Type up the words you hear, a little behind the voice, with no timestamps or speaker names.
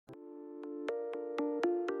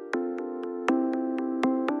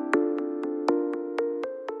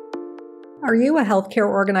Are you a healthcare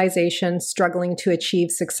organization struggling to achieve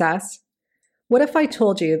success? What if I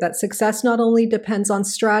told you that success not only depends on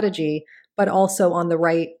strategy, but also on the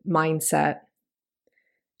right mindset?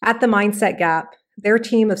 At the Mindset Gap, their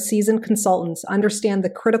team of seasoned consultants understand the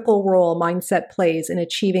critical role mindset plays in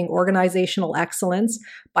achieving organizational excellence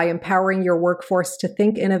by empowering your workforce to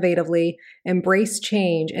think innovatively, embrace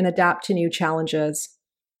change, and adapt to new challenges.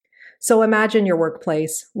 So imagine your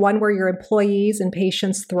workplace, one where your employees and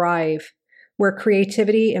patients thrive, where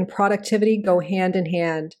creativity and productivity go hand in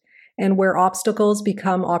hand, and where obstacles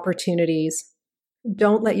become opportunities.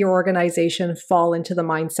 Don't let your organization fall into the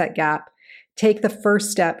mindset gap. Take the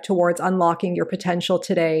first step towards unlocking your potential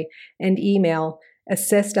today and email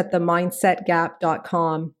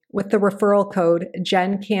assist@themindsetgap.com with the referral code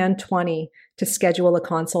GenCan20 to schedule a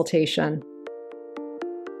consultation.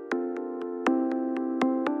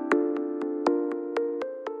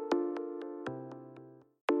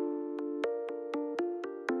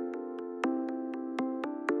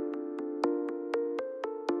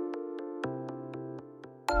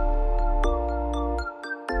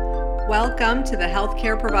 Welcome to the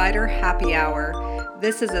Healthcare Provider Happy Hour.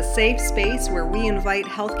 This is a safe space where we invite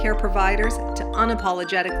healthcare providers to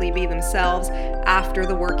unapologetically be themselves after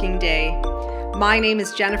the working day. My name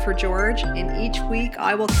is Jennifer George, and each week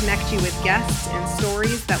I will connect you with guests and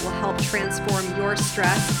stories that will help transform your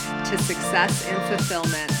stress to success and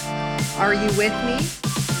fulfillment. Are you with me?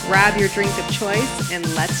 Grab your drink of choice and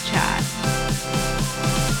let's chat.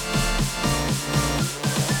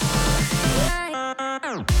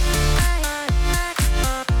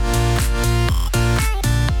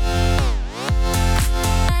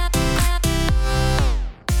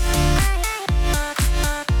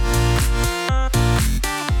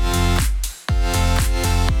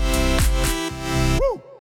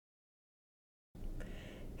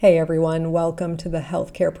 Hey everyone, welcome to the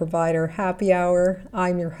Healthcare Provider Happy Hour.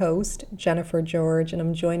 I'm your host, Jennifer George, and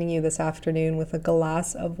I'm joining you this afternoon with a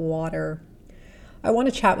glass of water. I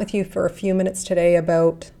want to chat with you for a few minutes today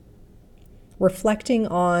about reflecting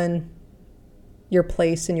on your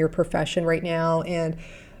place in your profession right now and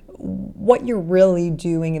what you're really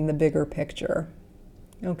doing in the bigger picture.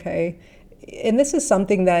 Okay? And this is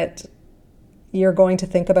something that you're going to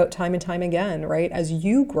think about time and time again, right? As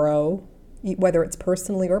you grow, whether it's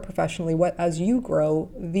personally or professionally, as you grow,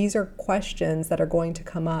 these are questions that are going to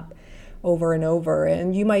come up over and over.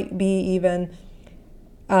 And you might be even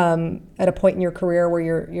at a point in your career where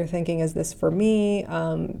you're thinking, is this for me?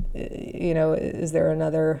 Is there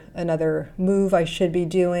another move I should be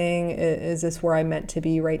doing? Is this where I'm meant to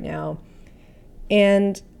be right now?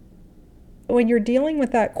 And when you're dealing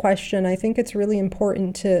with that question, I think it's really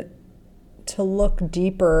important to look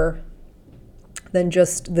deeper than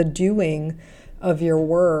just the doing of your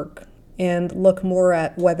work and look more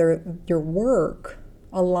at whether your work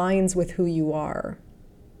aligns with who you are.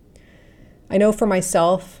 I know for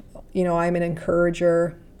myself, I'm an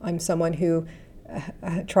encourager. I'm someone who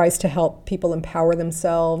tries to help people empower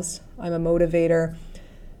themselves. I'm a motivator,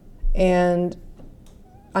 and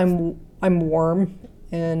I'm warm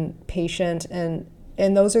and patient, and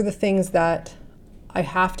those are the things that I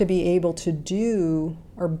have to be able to do,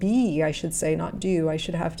 or be, I should say, not do. I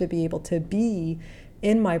should have to be able to be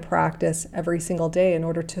in my practice every single day in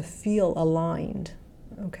order to feel aligned.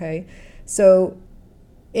 Okay? So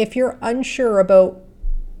if you're unsure about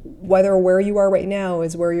whether where you are right now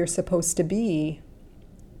is where you're supposed to be,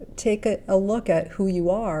 take a look at who you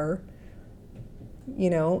are,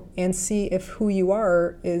 and see if who you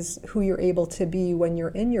are is who you're able to be when you're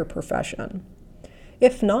in your profession.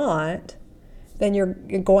 If not, then you're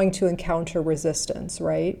going to encounter resistance,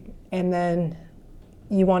 right? And then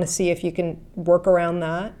you want to see if you can work around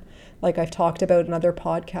that. Like I've talked about in other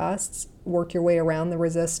podcasts, work your way around the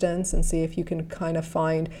resistance and see if you can kind of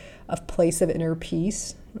find a place of inner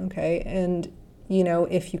peace, okay? And,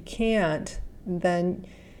 if you can't, then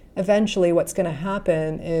eventually what's going to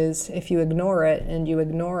happen is if you ignore it,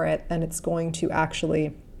 then it's going to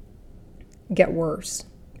actually get worse,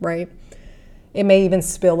 right? It may even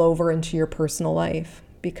spill over into your personal life,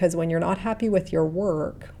 because when you're not happy with your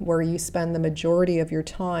work, where you spend the majority of your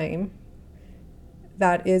time,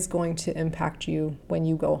 that is going to impact you when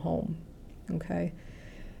you go home, okay?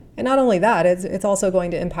 And not only that, it's also going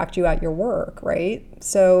to impact you at your work, right?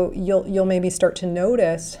 So you'll maybe start to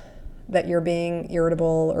notice that you're being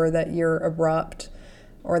irritable, or that you're abrupt,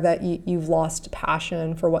 or that you've lost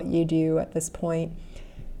passion for what you do at this point.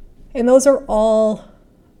 And those are all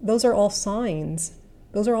signs.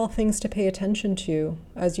 Those are all things to pay attention to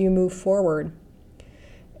as you move forward.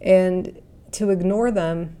 And to ignore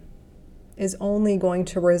them is only going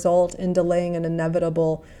to result in delaying an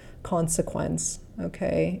inevitable consequence,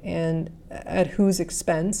 okay? And at whose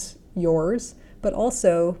expense? Yours, but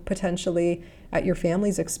also potentially at your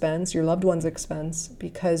family's expense, your loved one's expense,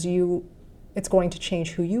 because it's going to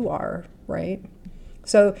change who you are, right?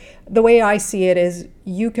 So the way I see it is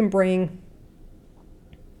you can bring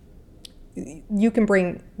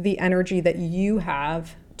the energy that you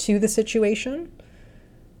have to the situation,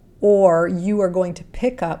 or you are going to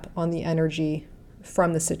pick up on the energy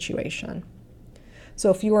from the situation. So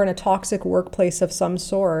if you are in a toxic workplace of some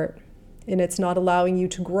sort and it's not allowing you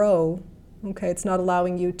to grow, okay, it's not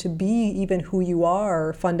allowing you to be even who you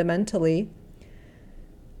are fundamentally,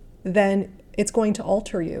 then it's going to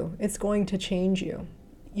alter you. It's going to change you.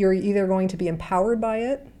 You're either going to be empowered by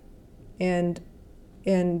it and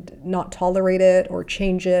not tolerate it or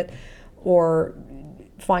change it or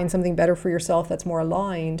find something better for yourself that's more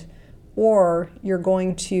aligned, or you're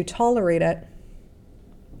going to tolerate it.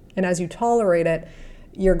 And as you tolerate it,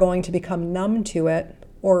 you're going to become numb to it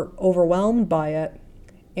or overwhelmed by it,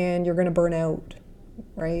 and you're going to burn out,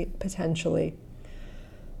 right? Potentially.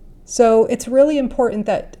 So it's really important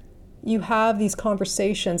that you have these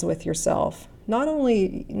conversations with yourself, not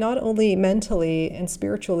only mentally and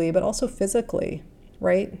spiritually, but also physically,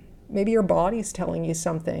 right? Maybe your body's telling you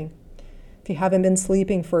something. If you haven't been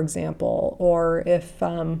sleeping, for example, or if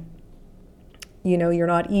you're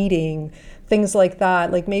not eating, things like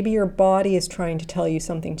that. Like maybe your body is trying to tell you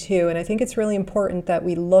something too. And I think it's really important that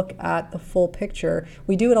we look at the full picture.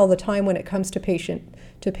 We do it all the time when it comes to patient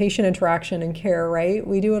interaction and care, right?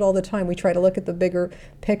 We do it all the time. We try to look at the bigger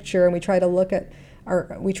picture and we try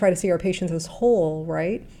to see our patients as whole,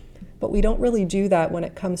 right? But we don't really do that when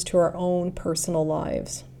it comes to our own personal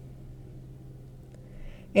lives.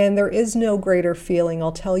 And there is no greater feeling,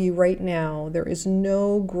 I'll tell you right now, there is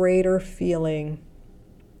no greater feeling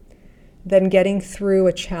than getting through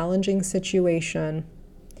a challenging situation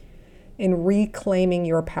and reclaiming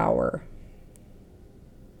your power.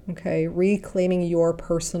 Okay, reclaiming your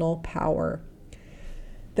personal power.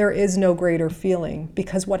 There is no greater feeling,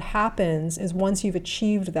 because what happens is once you've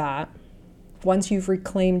achieved that, once you've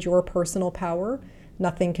reclaimed your personal power,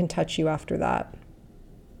 nothing can touch you after that.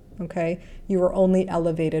 Okay, you are only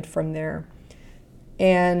elevated from there.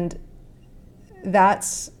 And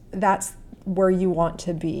that's where you want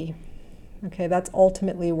to be. Okay, that's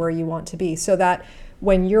ultimately where you want to be. So that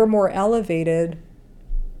when you're more elevated,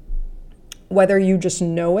 whether you just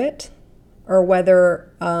know it or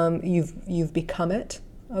whether you've become it,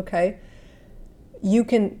 okay, you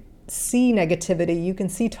can see negativity, you can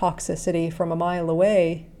see toxicity from a mile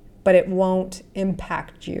away, but it won't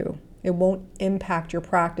impact you. It won't impact your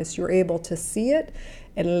practice. You're able to see it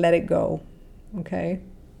and let it go, okay?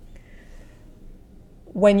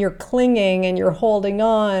 When you're clinging and you're holding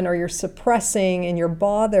on, or you're suppressing and you're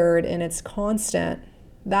bothered and it's constant,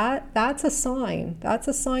 that's a sign. That's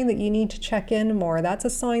a sign that you need to check in more. That's a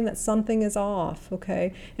sign that something is off,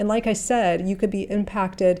 okay? And like I said, you could be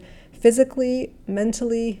impacted physically,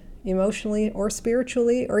 mentally, emotionally, or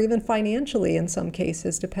spiritually, or even financially in some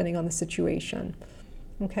cases, depending on the situation.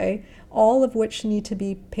 Okay, all of which need to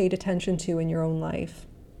be paid attention to in your own life.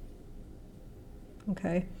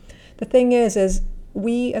 Okay, the thing is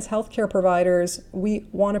we as healthcare providers, we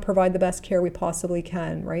want to provide the best care we possibly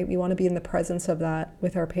can, right? We want to be in the presence of that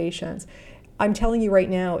with our patients. I'm telling you right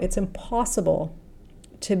now, it's impossible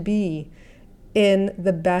to be in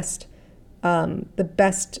the best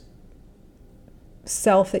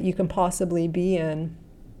self that you can possibly be in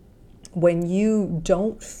when you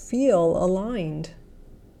don't feel aligned.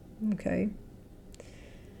 Okay,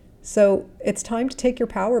 so it's time to take your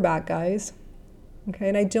power back, guys. Okay,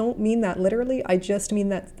 and I don't mean that literally. I mean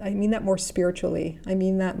that more spiritually. I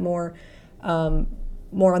mean that more on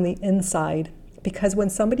the inside. Because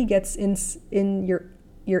when somebody gets in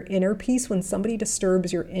your inner peace, when somebody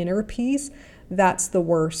disturbs your inner peace, that's the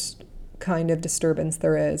worst kind of disturbance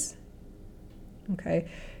there is. Okay.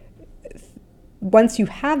 Once you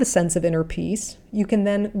have a sense of inner peace, you can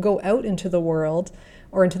then go out into the world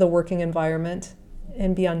or into the working environment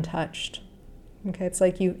and be untouched. Okay, it's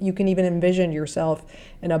like you can even envision yourself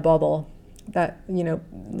in a bubble that,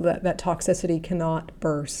 that toxicity cannot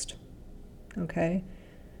burst. Okay?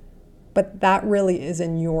 But that really is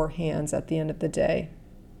in your hands at the end of the day.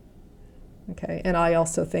 Okay? And I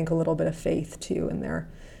also think a little bit of faith too in there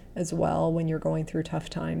as well when you're going through tough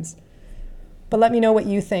times. But let me know what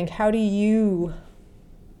you think. How do you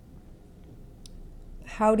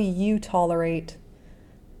tolerate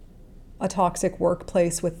a toxic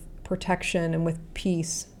workplace with protection and with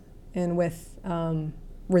peace and with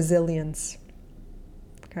resilience?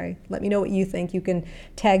 Okay, let me know what you think. You can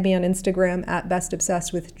tag me on Instagram at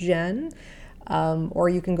bestobsessedwithjen. Or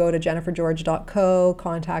you can go to jennifergeorge.co,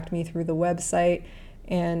 contact me through the website.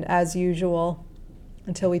 And as usual,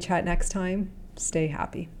 until we chat next time, stay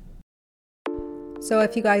happy. So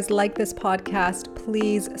if you guys like this podcast,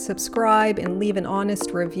 please subscribe and leave an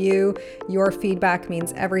honest review. Your feedback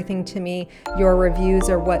means everything to me. Your reviews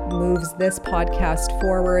are what moves this podcast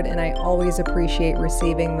forward, and I always appreciate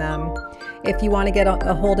receiving them. If you want to get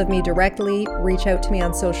a hold of me directly, reach out to me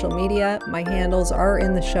on social media. My handles are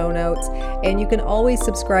in the show notes, and you can always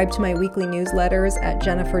subscribe to my weekly newsletters at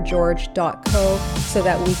jennifergeorge.co so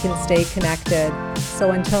that we can stay connected.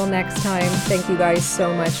 So until next time, thank you guys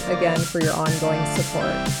so much again for your ongoing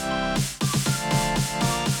support.